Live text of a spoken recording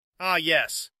Ah,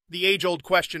 yes. The age-old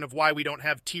question of why we don't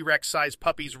have T-Rex-sized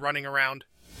puppies running around.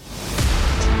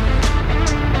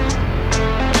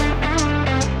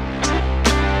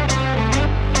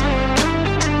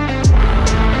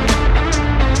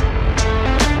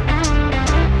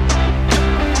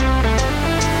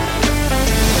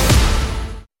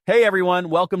 Hey everyone,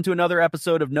 welcome to another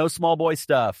episode of No Small Boy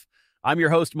Stuff. I'm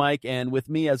your host, Mike, and with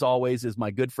me, as always, is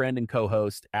my good friend and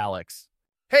co-host, Alex.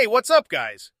 Hey, what's up,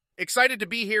 guys? Excited to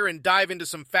be here and dive into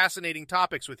some fascinating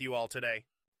topics with you all today.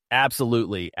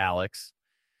 Absolutely, Alex.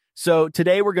 So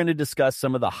today we're going to discuss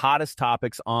some of the hottest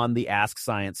topics on the Ask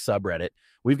Science subreddit.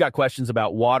 We've got questions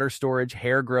about water storage,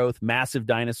 hair growth, massive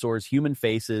dinosaurs, human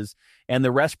faces, and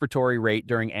the respiratory rate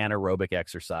during anaerobic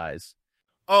exercise.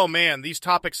 Oh man, these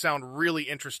topics sound really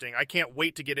interesting. I can't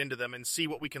wait to get into them and see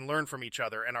what we can learn from each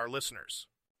other and our listeners.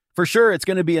 For sure, it's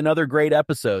going to be another great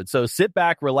episode, so sit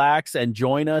back, relax, and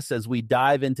join us as we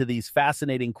dive into these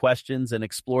fascinating questions and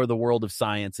explore the world of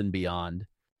science and beyond.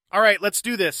 All right, let's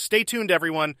do this. Stay tuned,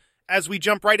 everyone, as we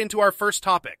jump right into our first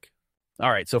topic.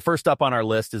 All right, so first up on our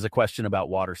list is a question about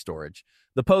water storage.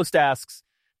 The post asks,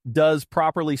 does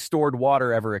properly stored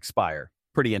water ever expire?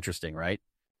 Pretty interesting, right?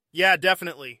 Yeah,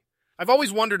 definitely. I've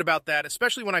always wondered about that,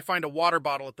 especially when I find a water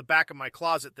bottle at the back of my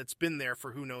closet that's been there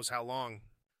for who knows how long.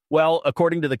 Well,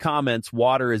 according to the comments,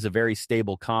 water is a very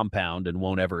stable compound and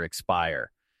won't ever expire.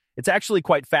 It's actually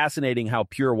quite fascinating how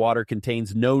pure water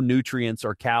contains no nutrients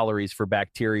or calories for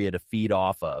bacteria to feed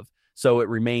off of, so it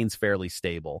remains fairly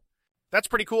stable. That's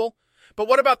pretty cool. But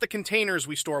what about the containers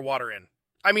we store water in?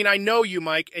 I mean, I know you,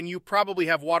 Mike, and you probably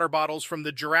have water bottles from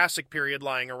the Jurassic period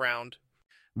lying around.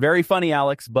 Very funny,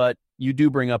 Alex, but you do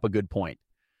bring up a good point.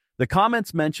 The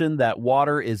comments mention that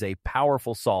water is a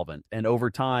powerful solvent, and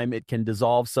over time it can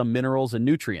dissolve some minerals and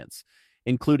nutrients,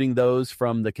 including those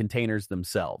from the containers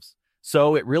themselves.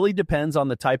 So it really depends on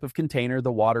the type of container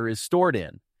the water is stored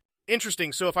in.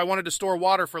 Interesting. So if I wanted to store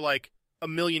water for like a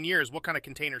million years, what kind of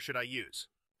container should I use?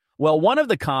 Well, one of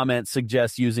the comments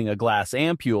suggests using a glass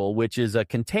ampule, which is a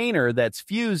container that's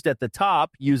fused at the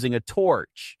top using a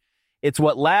torch. It's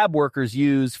what lab workers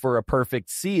use for a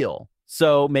perfect seal.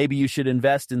 So maybe you should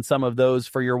invest in some of those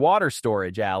for your water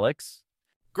storage, Alex.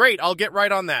 Great, I'll get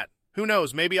right on that. Who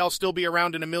knows, maybe I'll still be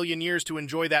around in a million years to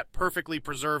enjoy that perfectly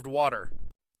preserved water.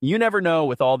 You never know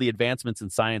with all the advancements in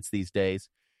science these days.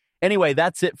 Anyway,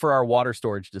 that's it for our water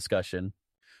storage discussion.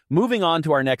 Moving on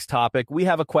to our next topic, we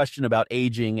have a question about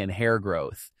aging and hair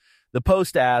growth. The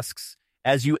post asks,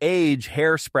 as you age,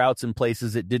 hair sprouts in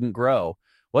places it didn't grow.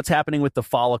 What's happening with the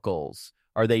follicles?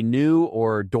 Are they new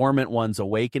or dormant ones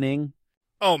awakening?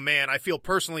 Oh man, I feel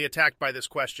personally attacked by this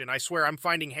question. I swear I'm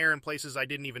finding hair in places I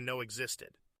didn't even know existed.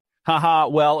 Haha,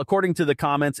 well, according to the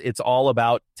comments, it's all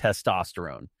about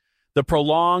testosterone. The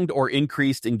prolonged or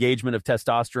increased engagement of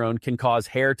testosterone can cause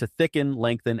hair to thicken,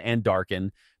 lengthen, and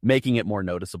darken, making it more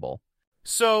noticeable.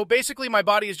 So basically my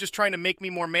body is just trying to make me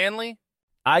more manly?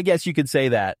 I guess you could say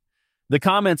that. The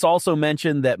comments also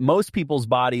mention that most people's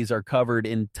bodies are covered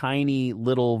in tiny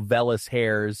little vellus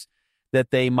hairs that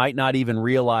they might not even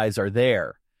realize are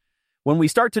there. When we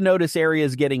start to notice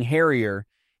areas getting hairier,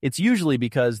 it's usually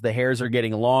because the hairs are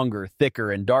getting longer, thicker,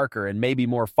 and darker, and maybe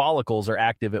more follicles are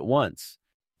active at once.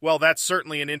 Well, that's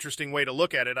certainly an interesting way to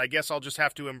look at it. I guess I'll just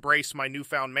have to embrace my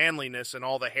newfound manliness and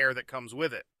all the hair that comes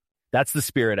with it. That's the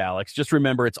spirit, Alex. Just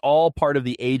remember, it's all part of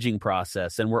the aging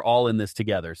process, and we're all in this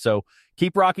together. So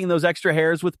keep rocking those extra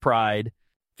hairs with pride.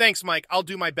 Thanks, Mike. I'll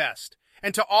do my best.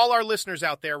 And to all our listeners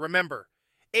out there, remember,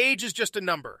 age is just a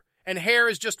number, and hair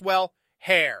is just, well,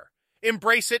 hair.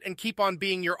 Embrace it and keep on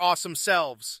being your awesome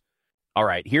selves. All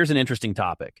right, here's an interesting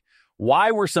topic.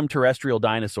 Why were some terrestrial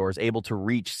dinosaurs able to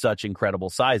reach such incredible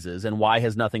sizes, and why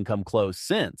has nothing come close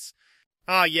since?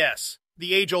 Ah, yes.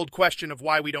 The age-old question of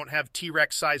why we don't have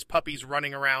T-Rex-sized puppies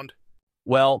running around.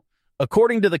 Well,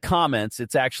 according to the comments,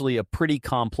 it's actually a pretty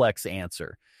complex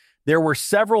answer. There were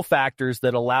several factors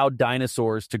that allowed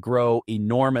dinosaurs to grow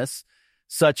enormous,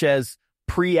 such as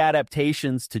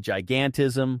pre-adaptations to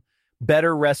gigantism,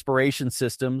 better respiration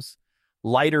systems,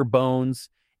 lighter bones,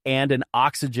 and an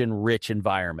oxygen-rich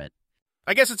environment.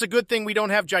 I guess it's a good thing we don't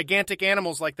have gigantic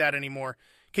animals like that anymore.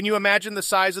 Can you imagine the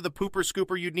size of the pooper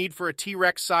scooper you'd need for a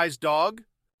T-Rex-sized dog?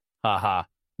 Haha,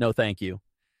 no thank you.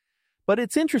 But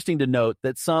it's interesting to note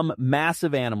that some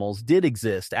massive animals did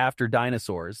exist after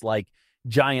dinosaurs, like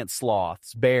giant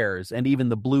sloths, bears, and even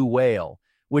the blue whale,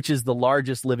 which is the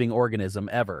largest living organism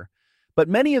ever. But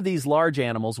many of these large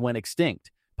animals went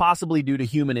extinct, possibly due to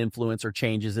human influence or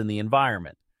changes in the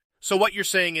environment. So what you're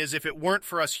saying is if it weren't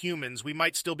for us humans, we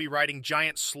might still be riding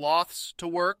giant sloths to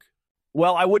work?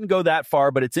 Well, I wouldn't go that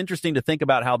far, but it's interesting to think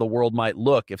about how the world might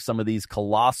look if some of these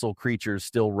colossal creatures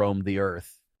still roamed the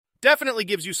earth. Definitely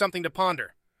gives you something to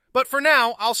ponder. But for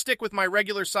now, I'll stick with my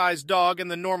regular-sized dog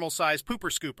and the normal-sized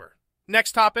pooper scooper.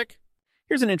 Next topic.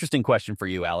 Here's an interesting question for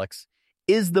you, Alex.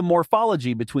 Is the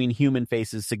morphology between human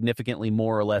faces significantly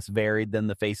more or less varied than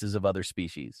the faces of other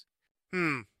species?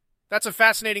 That's a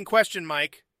fascinating question,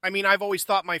 Mike. I mean, I've always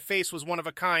thought my face was one of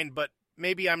a kind, but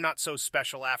maybe I'm not so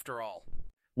special after all.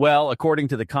 Well, according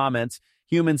to the comments,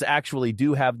 humans actually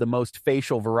do have the most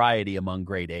facial variety among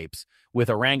great apes, with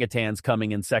orangutans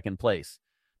coming in second place.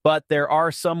 But there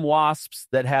are some wasps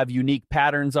that have unique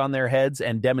patterns on their heads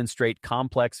and demonstrate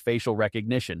complex facial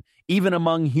recognition, even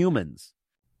among humans.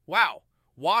 Wow,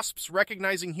 wasps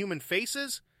recognizing human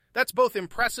faces? That's both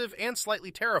impressive and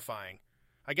slightly terrifying.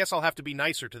 I guess I'll have to be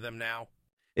nicer to them now.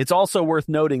 It's also worth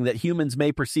noting that humans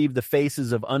may perceive the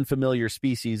faces of unfamiliar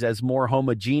species as more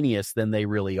homogeneous than they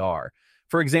really are.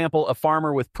 For example, a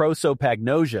farmer with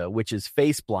prosopagnosia, which is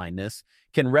face blindness,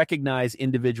 can recognize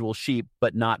individual sheep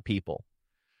but not people.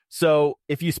 So,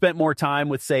 if you spent more time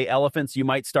with, say, elephants, you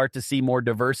might start to see more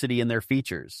diversity in their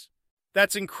features.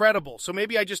 That's incredible, so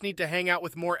maybe I just need to hang out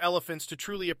with more elephants to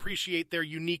truly appreciate their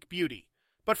unique beauty.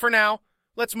 But for now,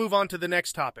 let's move on to the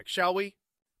next topic, shall we?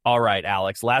 All right,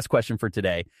 Alex, last question for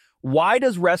today. Why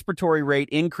does respiratory rate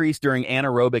increase during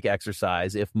anaerobic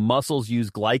exercise if muscles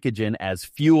use glycogen as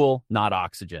fuel, not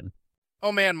oxygen?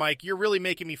 Oh man, Mike, you're really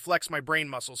making me flex my brain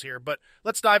muscles here, but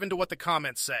let's dive into what the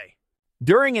comments say.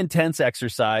 During intense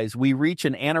exercise, we reach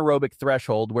an anaerobic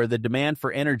threshold where the demand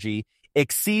for energy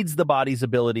exceeds the body's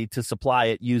ability to supply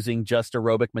it using just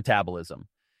aerobic metabolism.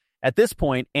 At this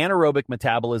point, anaerobic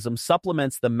metabolism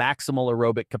supplements the maximal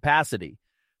aerobic capacity,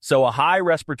 so a high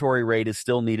respiratory rate is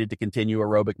still needed to continue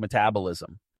aerobic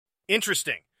metabolism.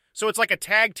 Interesting. So it's like a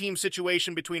tag team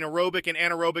situation between aerobic and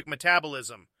anaerobic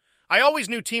metabolism. I always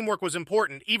knew teamwork was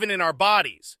important, even in our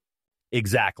bodies.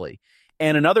 Exactly.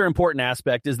 And another important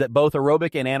aspect is that both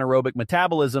aerobic and anaerobic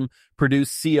metabolism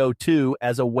produce CO2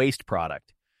 as a waste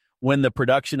product. When the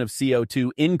production of CO2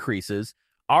 increases,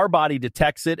 our body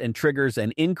detects it and triggers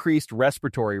an increased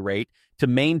respiratory rate to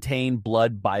maintain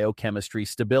blood biochemistry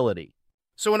stability.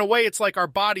 So in a way, it's like our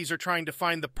bodies are trying to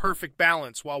find the perfect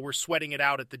balance while we're sweating it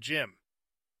out at the gym.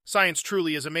 Science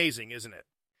truly is amazing, isn't it?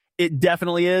 It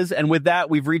definitely is. And with that,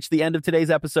 we've reached the end of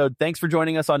today's episode. Thanks for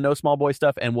joining us on No Small Boy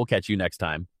Stuff, and we'll catch you next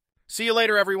time. See you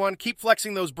later, everyone. Keep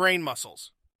flexing those brain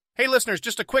muscles. Hey, listeners,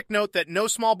 just a quick note that No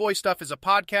Small Boy Stuff is a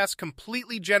podcast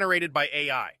completely generated by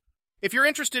AI. If you're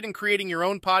interested in creating your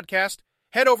own podcast,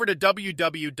 head over to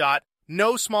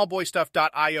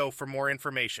www.nosmallboystuff.io for more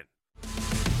information.